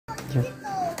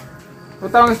¿No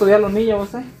estaban a estudiar los niños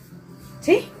usted?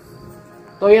 Sí.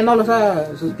 ¿Todavía no los ha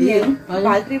suspendido? Bien.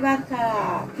 Valdri va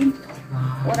a quinto.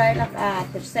 Ahora él a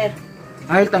tercero.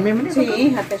 ¿Ah, él también venía?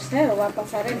 Sí, a tercero va a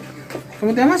pasar él.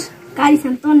 ¿Cómo te llamas? Caris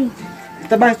Antonio.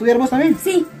 ¿Estás para estudiar vos también?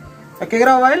 Sí. ¿A qué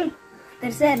grado va él?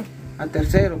 Tercero. A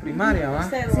tercero, primaria, ¿va?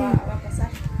 Tercero Sí. va a pasar.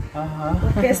 Ajá.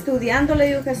 Porque estudiando le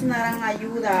digo que es una gran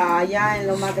ayuda allá en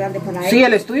lo más grande para él. Sí,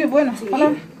 el estudio es bueno. Sí.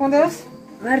 Hola, ¿cómo te llamas?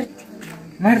 Marti.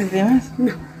 Marti, ¿te llamas?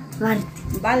 No, Marti.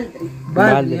 Valdri.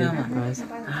 Valdri.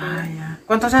 Ah, ya.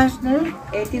 ¿Cuántos años tiene?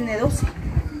 Él tiene 12.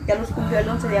 Ya los cumplió el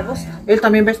 11 de agosto. ¿Él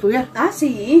también va a estudiar? Ah,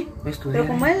 sí. Va a estudiar.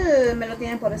 Pero como él me lo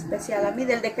tienen por especial a mí,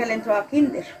 desde que él entró a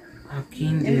kinder. A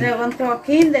kinder. Él entró a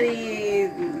kinder y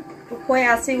fue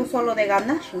así solo de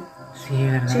ganar. Sí,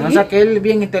 ¿verdad? Sí. O sea que él es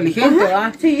bien inteligente, Ajá,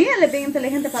 ¿va? sí, él es bien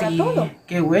inteligente para Sí, todo.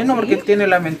 qué bueno, Sí. porque él tiene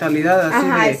la mentalidad así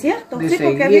Ajá, de, es cierto. de Sí,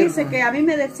 porque seguir, dice ¿no? que a mí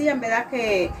me decían, ¿verdad?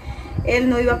 Que él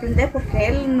no iba a aprender porque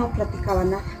él no practicaba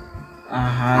nada.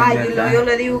 Ajá, Ay, ¿verdad? yo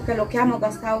le digo que lo que hemos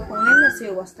gastado con él ha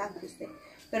sido bastante.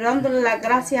 Pero dándole la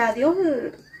gracia a Dios,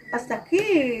 hasta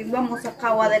aquí vamos a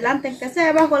cabo adelante, en que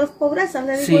sea bajo las pobrezas,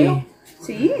 le digo Sí. yo.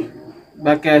 Sí,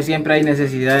 Va que siempre hay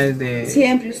necesidades de...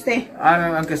 siempre usted.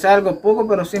 Aunque sea algo poco,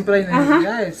 pero siempre hay Ajá,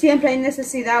 necesidades. siempre hay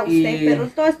necesidad usted, Y- pero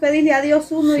todo es pedirle a Dios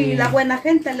uno Sí. y la buena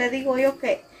gente, le digo yo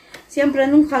que siempre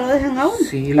nunca lo dejan a uno.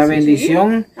 Sí, la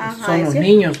bendición Ajá, son es los cierto.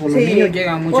 niños, por los Sí. niños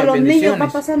llegan muchas por los bendiciones. niños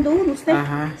va pasando uno usted.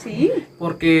 Ajá. Sí.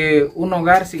 Porque un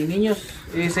hogar sin niños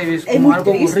ese es Es como muy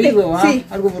algo triste, aburrido, ¿ah? sí.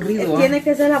 Algo aburrido, ¿ah? Tiene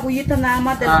que ser la bullita nada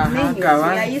más de Ajá, los niños.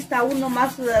 cabal. Y ahí está uno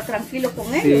más tranquilo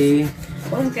con ellos. Sí,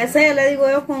 Aunque sea, le digo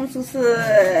yo, con sus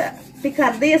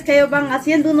picardías que ellos van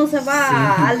haciendo, uno se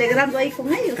va alegrando ahí con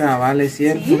ellos. cabal, es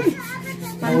cierto. Sí.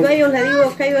 Cuando ellos le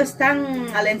digo que ellos están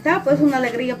alentados, pues es una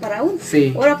alegría para uno.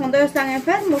 Sí. Ahora cuando ellos están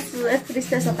enfermos, es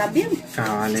tristeza también.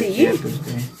 Cabal, es Sí. cierto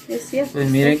usted. Es cierto. Pues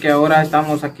mire que ahora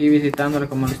estamos aquí visitándole,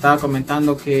 como le estaba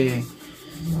comentando, que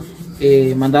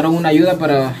mandaron una ayuda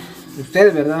para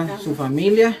usted, ¿verdad? Ajá. Su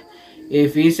familia.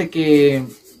 Fíjese que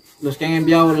los que han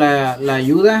enviado la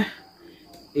ayuda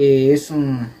es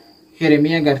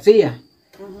Jeremías García.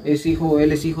 Él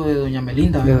es hijo de doña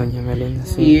Melinda, De ¿verdad? doña Melinda,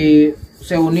 sí. Y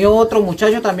se unió otro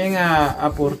muchacho también a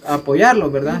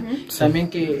apoyarlo, ¿verdad? También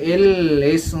que él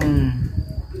es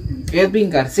Edwin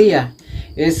García.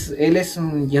 Él es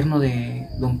un yerno de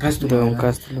Don Castro. De Don ¿verdad?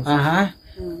 Castro. Ajá,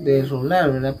 de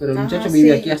Rolar, ¿verdad? Pero el Ajá, muchacho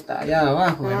vive sí. aquí hasta allá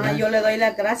abajo, ¿verdad? Yo le doy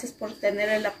las gracias por tener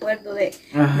el acuerdo de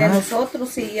Ajá.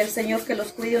 nosotros y el Señor que los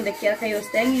cuide donde quiera que ellos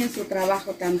estén y en su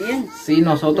trabajo también. Sí,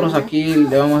 nosotros aquí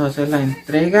le vamos a hacer la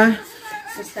entrega,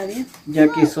 Está bien. ya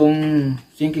que son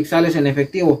 100 quetzales en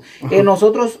efectivo.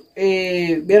 Nosotros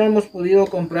hubiéramos podido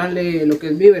comprarle lo que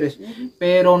es víveres,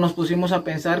 pero nos pusimos a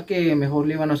pensar que mejor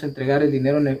le íbamos a entregar el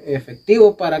dinero en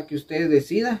efectivo para que usted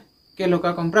decida qué es lo que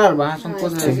va a comprar, ¿va? Son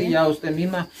cosas está así, bien. ya usted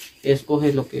misma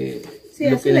escoge lo que, Sí,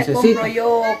 lo así que le necesita. compro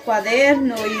yo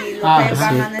cuaderno y lo Ah, que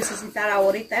van sí. a necesitar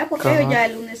ahorita, porque Cabal. ellos ya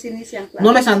el lunes inician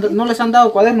clases. ¿No les han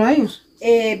dado cuaderno a ellos?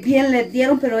 Bien les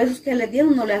dieron, pero esos que les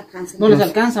dieron no les alcanzan. No les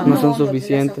alcanzan, no ¿no? son les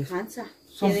suficientes. alcanza.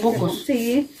 Son Tienen que- pocos.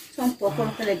 Sí, son pocos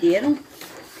los que les dieron.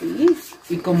 Sí.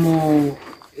 Y como,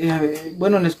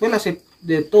 bueno, en la escuela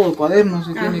de todo cuaderno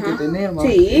se tiene que tener, ¿va?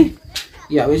 Sí.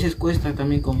 Y a veces cuesta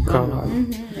también comprarlo. Cabal.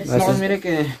 Ujú, es No, cierto. mire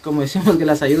que, como decimos, que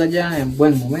las ayudas ya en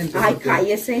buen momento. Ay, porque-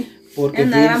 cállese. porque Es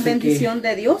una gran fíjese que- bendición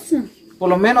de Dios. Por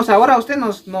lo menos ahora usted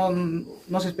no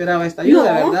se esperaba esta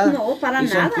ayuda, No, ¿verdad? no, para y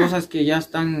son nada. cosas que ya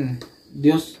están,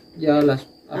 Dios ya las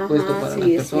ha Ajá, puesto para sí, las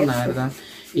es personas, cierto. ¿verdad?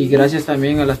 Y gracias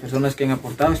también a las personas que han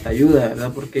aportado esta ayuda,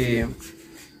 ¿verdad? Porque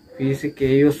fíjese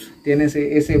que ellos tienen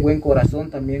ese buen corazón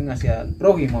también hacia el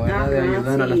prójimo, ¿verdad? De Ajá,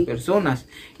 ayudar a sí. las personas.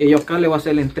 Y yo acá le voy a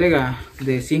hacer la entrega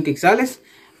de 100 quetzales.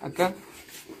 Acá.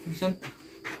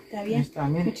 Está bien. Está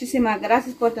bien. Muchísimas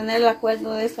gracias por tener el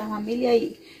acuerdo de esta familia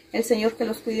y el Señor que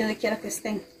los cuide donde quiera que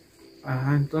estén.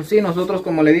 Ajá, entonces sí, nosotros,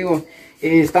 como le digo,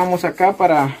 estamos acá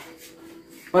para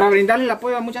brindarle el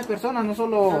apoyo a muchas personas, no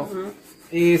solo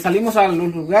Ajá. salimos a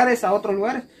los lugares, a otros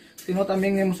lugares, sino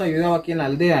también hemos ayudado aquí en la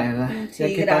aldea, ¿verdad? Sí, Ya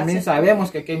que gracias. también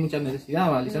sabemos que aquí hay mucha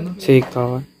necesidad, ¿va, Lisandro? Sí,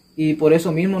 cabal. Y por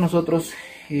eso mismo nosotros,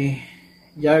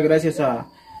 ya gracias a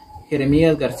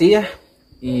Jeremías García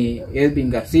y Edwin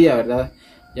García, ¿verdad?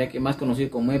 Ya que más conocido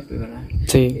como Epe, ¿verdad?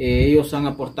 Sí. Ellos han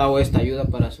aportado esta ayuda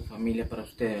para su familia, para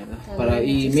usted, ¿verdad? Está bien,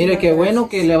 Y muchísimas mire qué bueno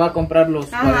gracias. que le va a comprar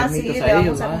los Ajá, sí, cuadernitos le a ellos,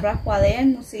 vamos a ¿verdad? comprar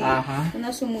cuadernos y Ajá.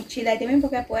 una su mochila y también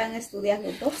porque puedan estudiar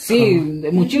los dos. Sí, de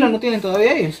mochila no tienen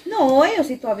todavía ellos. No, ellos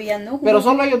sí todavía no. Pero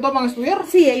solo ellos dos van a estudiar.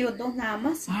 Sí, ellos dos nada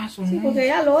más. Ah, son Sí, niños. porque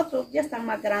ya los otros ya están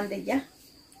más grandes ya.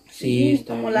 Sí,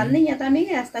 está como bien. la niña también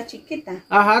ella está chiquita.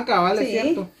 Ajá, cabal, es Sí.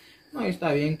 cierto. No,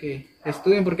 está bien que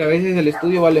estudien porque a veces el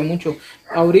estudio vale mucho.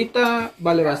 Ahorita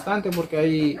vale bastante porque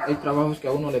hay trabajos que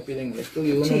a uno le piden el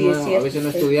estudio y uno Sí, no, sí, a veces no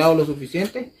ha estudiado lo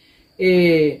suficiente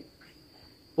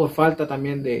por falta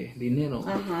también de dinero.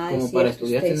 Ajá, Como es para cierto,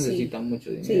 estudiar se usted, necesita mucho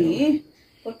dinero. Sí,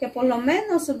 porque por lo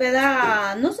menos,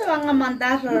 ¿verdad? No se van a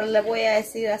mandar, le voy a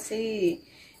decir así,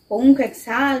 con un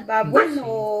quetzal, va.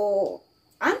 Bueno,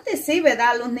 antes sí,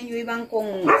 ¿verdad? Los niños iban con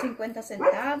 50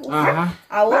 centavos. Ajá.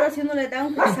 Ahora si uno les da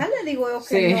un quetzal, le digo yo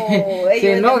que Sí, no. se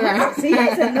Ellos enojan. Sí,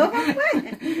 se enojan,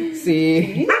 pues.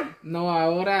 Sí. No,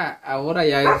 ahora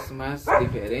ya es más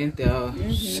diferente.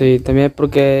 Sí, también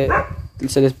porque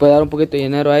se les puede dar un poquito de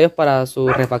dinero a ellos para su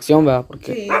refacción, ¿verdad?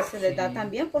 Porque Sí, se les da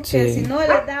también, porque si no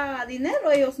les da dinero,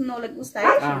 a ellos no les gusta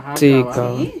eso. Ajá, sí, cabal.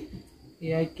 cabrón. Sí.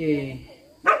 Y hay que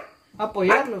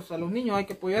apoyarlos, a los niños hay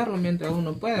que apoyarlos mientras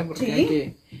uno puede, porque Sí. hay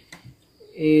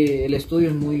que el estudio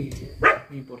es muy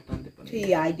importante para ellos.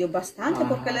 Sí, hay yo bastante,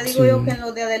 porque le digo sí. yo que en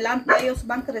lo de adelante ellos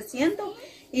van creciendo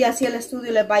y así el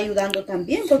estudio les va ayudando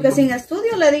también, porque sin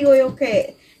estudio le digo yo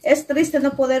que es triste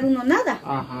no poder uno nada.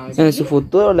 Ajá, en su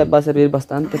futuro les va a servir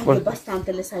bastante Ay, por,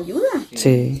 bastante les ayuda.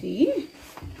 sí, Sí,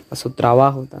 a su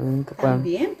trabajo también que puedan.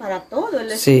 también para todo, el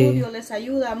Sí. estudio les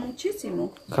ayuda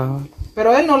muchísimo. Cabal.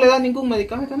 pero a él no le da ningún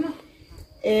medicamento, ¿no?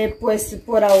 Pues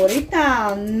por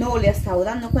ahorita no le ha estado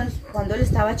dando, cuando él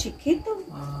estaba chiquito,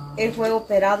 él fue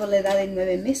operado a la edad de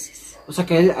 9 meses. O sea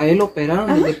que a él lo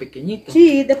operaron desde pequeñito.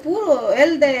 Sí, de puro,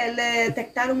 le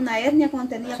detectaron una hernia cuando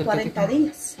tenía ¿Se 40 detectó?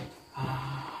 días.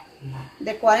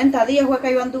 De 40 días fue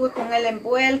que yo anduve con él en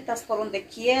vueltas por donde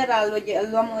quiera, lo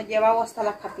hemos llevado hasta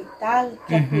la capital,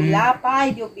 que Cuilapa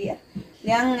y Llovier.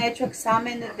 Le han hecho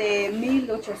exámenes de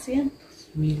 1800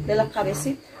 de la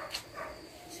cabecita.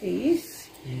 Sí.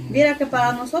 Mira que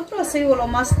para nosotros ha sido lo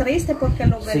más triste porque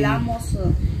lo velamos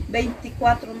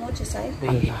 24 noches a él.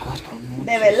 24, ¿no?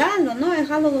 De velarlo, no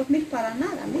dejarlo dormir para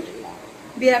nada, mira.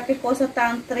 Mira qué cosa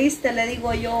tan triste, le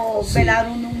digo yo, velar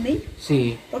a un niño.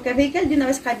 Sí, Porque vi que él de una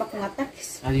vez caía con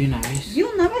ataques. de una vez. Y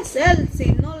una vez él,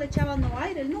 si no le echaban no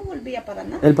aire, él no volvía para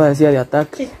nada. Él padecía de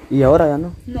ataques Sí. y ahora ya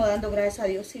no. No dando gracias a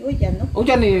Dios, sí, hoy ya no. O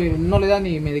ya no le da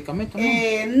ni medicamento, ¿no?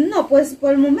 No, pues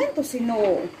por el momento, si no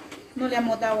le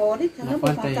hemos dado ahorita, La ¿no?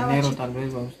 Porque falta de estaba dinero chico. tal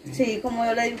vez va usted. Sí, como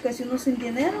yo le digo que si uno sin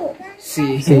dinero,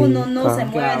 Sí. Sí. uno no se cabal.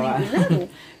 mueve a ningún lado.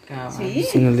 Cabal. Sí,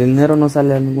 Sin el dinero no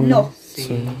sale a ningún No. lado.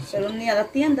 Sí. pero ni a la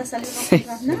tienda salir no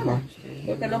comprar nada.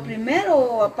 Porque lo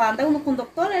primero, para andar uno con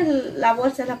doctores, la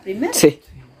bolsa es la primera. Sí.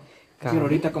 Pero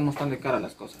ahorita cómo están de cara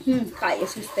las cosas.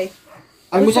 Cállese usted.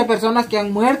 Hay muchas personas que han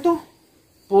muerto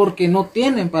porque no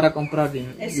tienen para comprar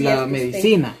Es la cierto,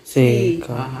 medicina. Sí, Sí.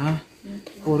 cabal. Ajá.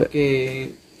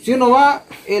 Porque si uno va,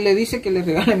 él le dice que le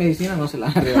regale medicina, no se la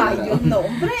van a regalar. Ay, Dios no,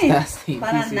 hombre. Está así,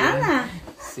 Para sí, nada.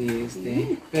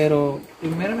 Sí, pero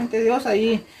primeramente Dios,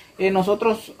 ahí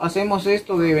nosotros hacemos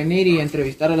esto de venir y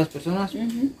entrevistar a las personas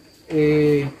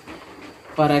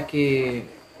para que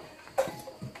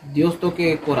Dios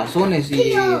toque corazones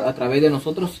y a través de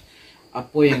nosotros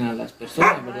apoyen a las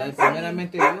personas, ¿verdad? Y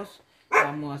primeramente Dios,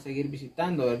 vamos a seguir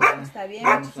visitando, ¿verdad? Está bien,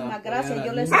 Vamos a muchísimas apoyar gracias. al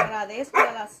Yo les niño. agradezco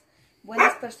a las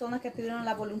buenas personas que tuvieron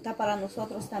la voluntad para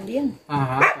nosotros también.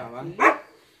 Ajá, cabal.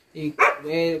 ¿Y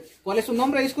cuál es su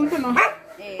nombre? Disculpe, ¿no?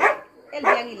 El de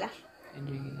Aguilar.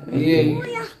 Y el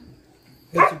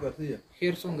Gerson García.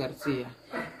 Gerson García.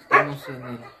 Estamos en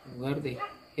el lugar de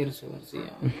Gerson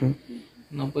García.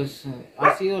 No, pues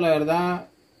ha sido la verdad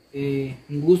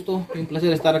un gusto y un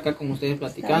placer estar acá con ustedes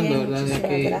platicando, Está bien, ¿verdad? Ya muchísimas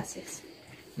que gracias.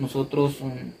 nosotros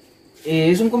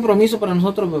es un compromiso para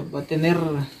nosotros tener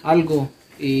algo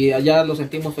y allá lo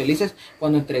sentimos felices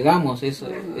cuando entregamos esa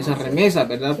remesa,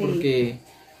 ¿verdad? Sí. Porque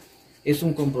es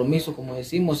un compromiso, como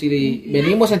decimos, y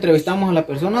venimos, entrevistamos a las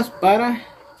personas para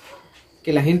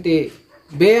que la gente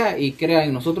vea y crea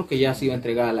en nosotros que ya ha sido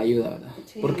entregada la ayuda, ¿verdad?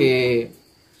 Sí. Porque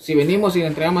si venimos y le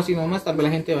entregamos así nomás, tal vez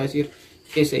la gente va a decir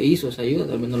que se hizo esa ayuda,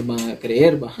 tal vez no lo van a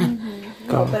creer, va.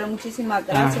 No, pero muchísimas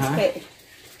gracias Ajá. que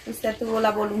usted tuvo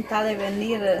la voluntad de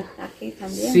venir aquí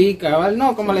también. Sí, cabal,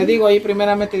 no, como les digo, ahí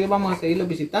primeramente Dios vamos a seguirlos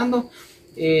visitando.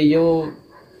 Yo,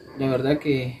 la verdad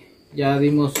que ya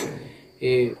dimos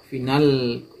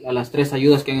final a las 3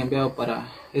 ayudas que han enviado para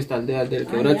esta aldea del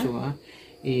Quebracho, ¿verdad?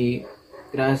 Y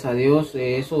gracias a Dios,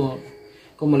 eso,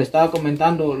 como le estaba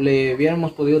comentando, le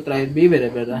hubiéramos podido traer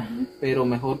víveres, ¿verdad? Pero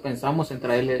mejor pensamos en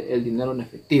traerle el dinero en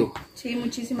efectivo. Sí,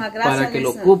 muchísimas gracias. Para que lo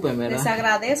ocupen, ¿verdad? Les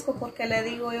agradezco porque le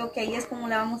digo yo que ahí es como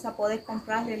le vamos a poder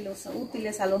comprarle los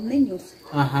útiles a los niños.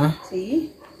 Ajá.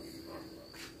 Sí.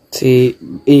 Sí,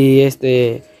 y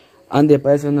Andy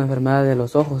padece una enfermedad de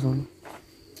los ojos, ¿no?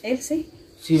 Él sí.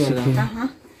 Sí, ¿verdad?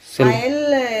 Ajá. Sí. A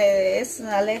él es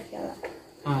alergia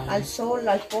al sol,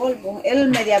 al polvo. Él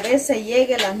media vez se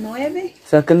llegue a las 9. O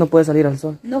sea que él no puede salir al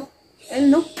sol. No, él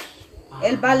no.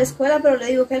 Él va a la escuela, pero le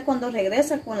digo que él cuando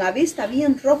regresa con la vista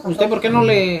bien roja. ¿Usted por qué no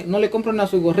le compra una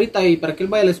su gorrita y para que él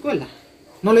vaya a la escuela?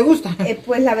 ¿No le gusta?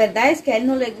 Pues la verdad es que a él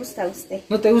no le gusta a usted.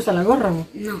 ¿No te gusta la gorra, amor?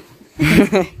 No.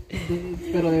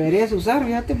 Pero deberías usar,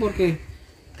 fíjate, porque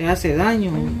te hace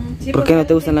daño. Sí, ¿Por qué no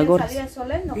te él gustan las tiene que gorras? salir al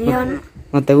sol, él no. Yo no.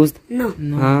 ¿No te gusta? No.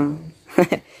 No. Ah.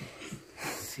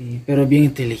 Sí, pero es bien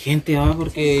inteligente, ¿va?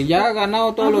 Porque ya ha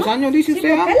ganado todos los años, dice Sí,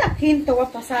 usted. porque ¿va? la quinto va a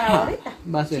pasar ahorita.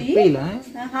 Va a ser Sí. pila,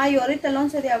 ¿eh? Ajá, y ahorita el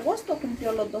 11 de agosto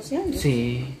cumplió los 12 años.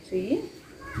 Sí. Sí.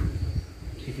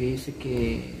 Sí, fíjese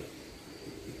que...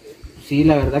 Sí,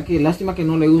 la verdad que lástima que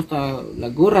no le gusta la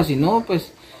gorra, si no,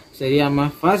 pues sería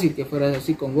más fácil que fuera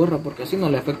así con gorra, porque así no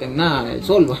le afecta en nada el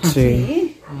sol, ¿va?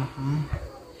 Sí. Ajá.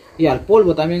 Y al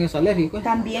polvo también es alérgico, ¿eh?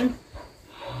 También.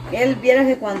 Él viera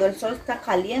que cuando el sol está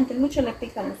caliente, mucho le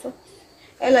pican los ojos.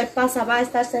 Él ahí pasa, va a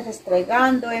estarse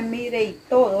restregando, mire y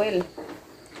todo, él.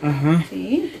 Ajá.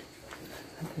 Sí.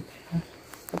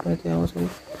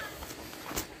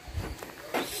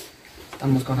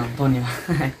 Estamos con Antonio.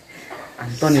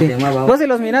 Antonio Sí. te llamaba. ¿Vos se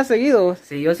los mirás seguidos?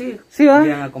 Sí, yo sí. Sí, ¿va?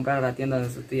 Llegan a comprar a la tienda de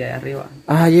su tía allá arriba.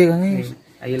 Ah, llegan ellos. Sí,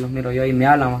 ahí los miro yo y me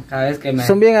hablan cada vez que me...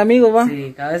 Son bien amigos, ¿va?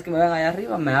 Sí, cada vez que me ven allá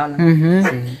arriba me hablan. Ujú.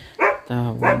 Sí. Está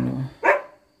bueno.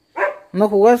 ¿No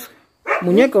jugás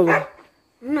muñecos, vos?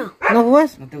 No. ¿No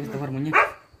jugás? ¿No te gusta jugar muñecos?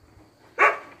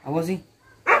 ¿A vos sí?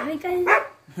 Ay, casi.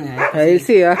 A él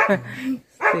sí, ¿va?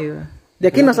 Sí, ¿va? ¿De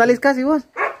aquí no salís casi vos?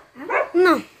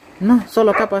 No. No,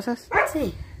 solo acá pasas.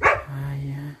 Sí. Ah,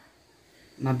 ya.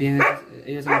 Más bien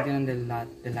ellos se mantienen de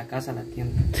la casa a la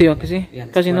tienda. Sí, ¿o que sí? Y a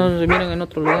la Casi escuela. no se miran en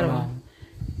otro lugar, ¿va? No.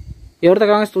 ¿Y ahorita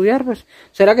que van a estudiar, pues?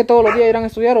 ¿Será que todos los días irán a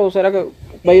estudiar o será que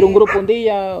va a ir un grupo un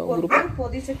día? Un Por grupo? grupo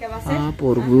dice que va a ser. Ah,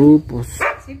 por Ajá. grupos.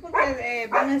 Sí, porque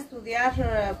van a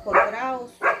estudiar por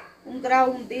grados. Un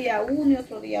grado un día uno y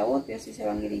otro día otro, y así se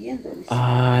van a ir yendo. Dice.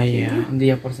 Ah, ya. Un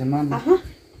día por semana. Ajá,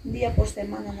 un día por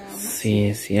semana nada más. Sí,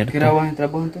 es cierto. ¿Qué grado vas a entrar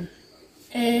vos, Antonio?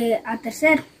 A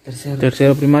tercero. Tercero.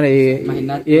 Tercero primaria.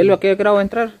 Imagínate. ¿Y él a qué grado va a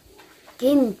entrar?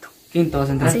 Quinto. Quinto vas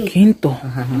a entrar. Sí. Quinto.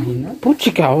 Ajá, imagínate.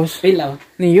 Puchica, vos. Pila, va.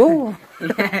 Ni yo.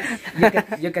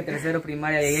 yo que tercero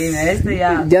primaria llegué y me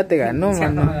ya. Ya te ganó, Ya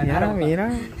mano. me ganaron, Ya, pa.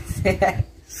 mira.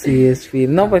 Sí, es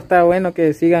fin. No, pues está bueno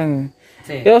que sigan.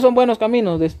 Sí. Esos son buenos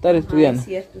caminos de estar estudiando. Es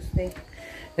cierto usted.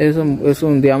 Es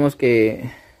un, digamos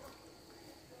que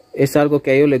es algo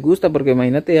que a ellos les gusta, porque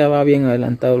imagínate, ya va bien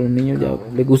adelantado los niños, ya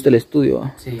les gusta el estudio.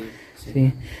 ¿Va? Sí, sí.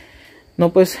 Sí.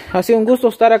 No, pues ha sido un gusto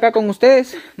estar acá con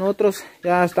ustedes. Nosotros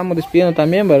ya estamos despidiendo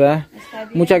también, ¿verdad? Está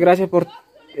bien. Muchas gracias por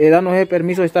darnos el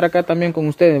permiso de estar acá también con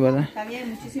ustedes, ¿verdad? Está bien,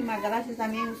 muchísimas gracias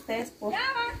también a ustedes por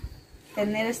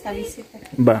tener esta visita.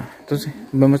 Va, entonces,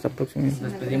 nos vemos hasta la próxima. Nos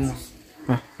despedimos.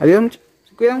 Adiós, muchachos.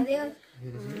 ¿Se cuidan? Adiós.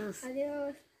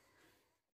 Adiós.